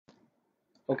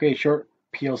Okay, short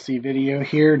PLC video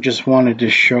here. Just wanted to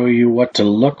show you what to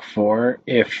look for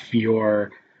if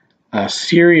your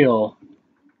serial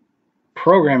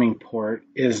programming port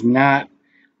is not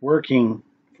working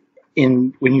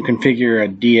when you configure a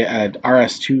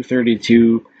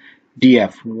RS232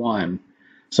 DF1.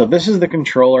 So this is the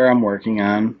controller I'm working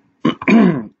on,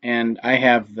 and I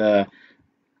have the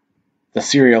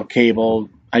serial cable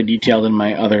I detailed in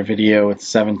my other video.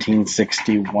 It's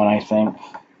 1761, I think.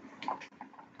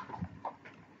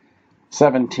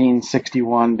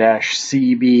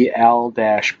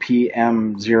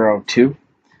 1761-CBL-PM02.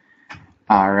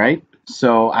 All right,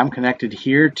 so I'm connected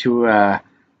here to a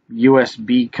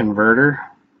USB converter,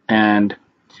 and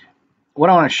what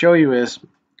I want to show you is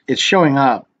it's showing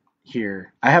up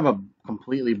here. I have a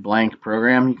completely blank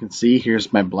program. You can see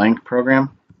here's my blank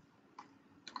program,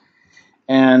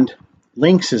 and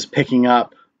Lynx is picking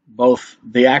up both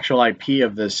the actual IP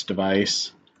of this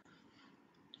device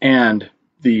and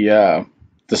the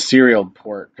serial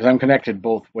port, because I'm connected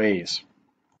both ways.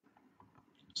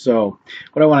 So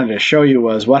what I wanted to show you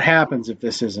was what happens if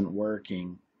this isn't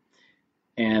working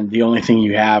and the only thing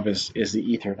you have is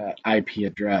the Ethernet IP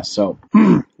address. So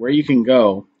where you can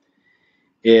go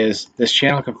is this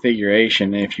channel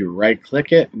configuration, and if you right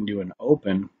click it and do an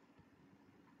open,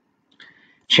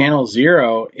 channel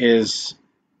 0 is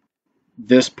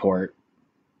this port,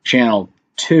 channel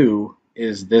 2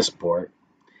 is this port.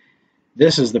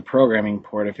 This is the programming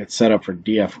port if it's set up for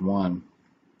DF1.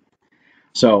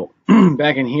 So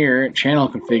back in here, channel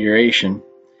configuration,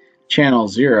 channel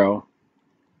 0,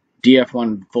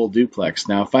 DF1 full duplex.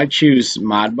 Now if I choose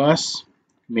Modbus,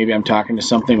 maybe I'm talking to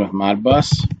something with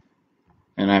Modbus,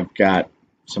 and I've got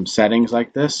some settings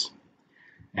like this.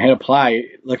 I hit apply.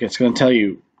 Look, it's going to tell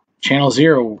you channel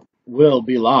 0 will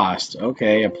be lost.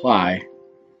 Okay, apply.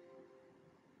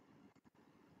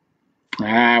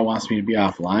 It wants me to be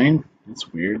offline.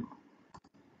 That's weird.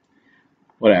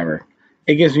 Whatever.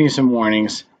 It gives me some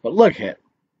warnings, but look at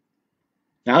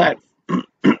now that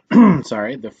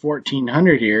sorry, the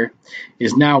 1400 here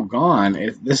is now gone.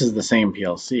 This is the same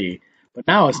PLC, but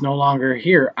now it's no longer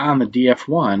here on the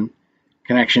DF1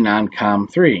 connection on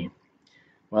COM3.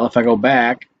 Well, if I go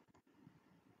back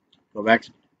to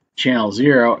channel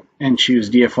 0 and choose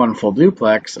DF1 full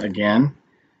duplex again,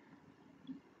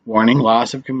 warning,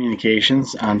 loss of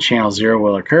communications on channel 0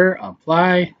 will occur.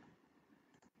 Apply.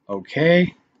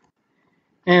 Okay.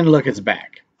 And look, it's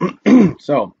back.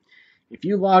 So if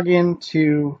you log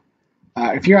into,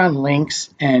 if you're on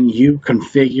Lynx and you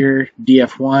configure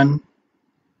DF1,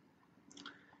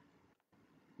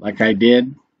 like I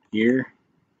did here,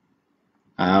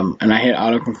 and I hit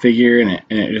auto configure and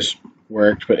it just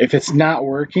worked. But if it's not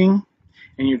working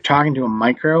and you're talking to a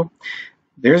micro,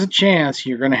 there's a chance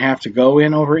you're going to have to go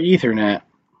in over Ethernet,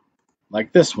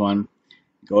 like this one,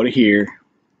 go to here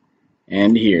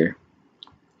and here,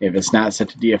 if it's not set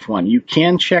to DF1. You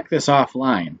can check this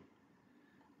offline.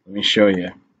 Let me show you.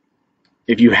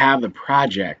 If you have the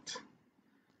project,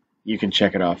 you can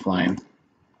check it offline.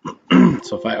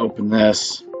 So if I open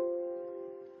this,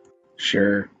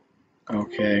 sure,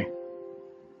 okay,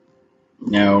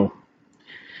 no.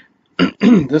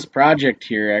 This project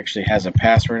here actually has a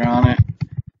password on it,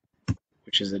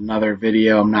 which is another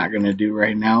video I'm not going to do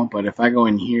right now. But if I go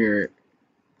in here,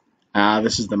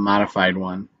 this is the modified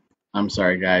one. I'm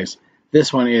sorry, guys.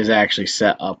 This one is actually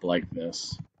set up like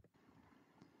this.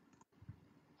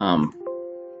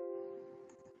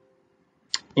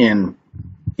 In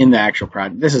the actual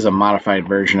project, this is a modified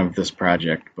version of this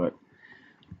project, but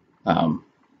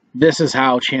this is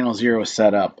how channel 0 is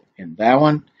set up in that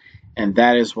one, and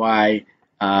that is why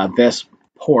this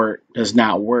port does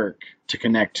not work to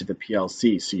connect to the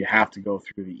PLC. So you have to go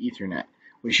through the Ethernet,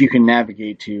 which you can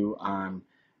navigate to on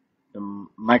the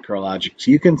MicroLogix.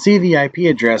 So you can see the IP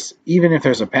address even if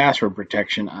there's a password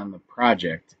protection on the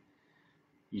project.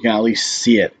 You can at least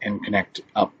see it and connect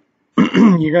up.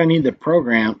 You're going to need the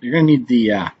program. You're going to need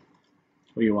the what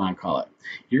do you want to call it?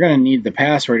 You're going to need the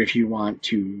password if you want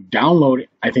to download it,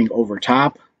 I think, over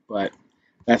top, but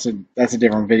that's a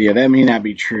different video. That may not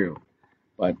be true,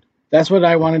 but that's what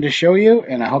I wanted to show you,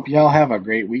 and I hope you all have a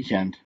great weekend.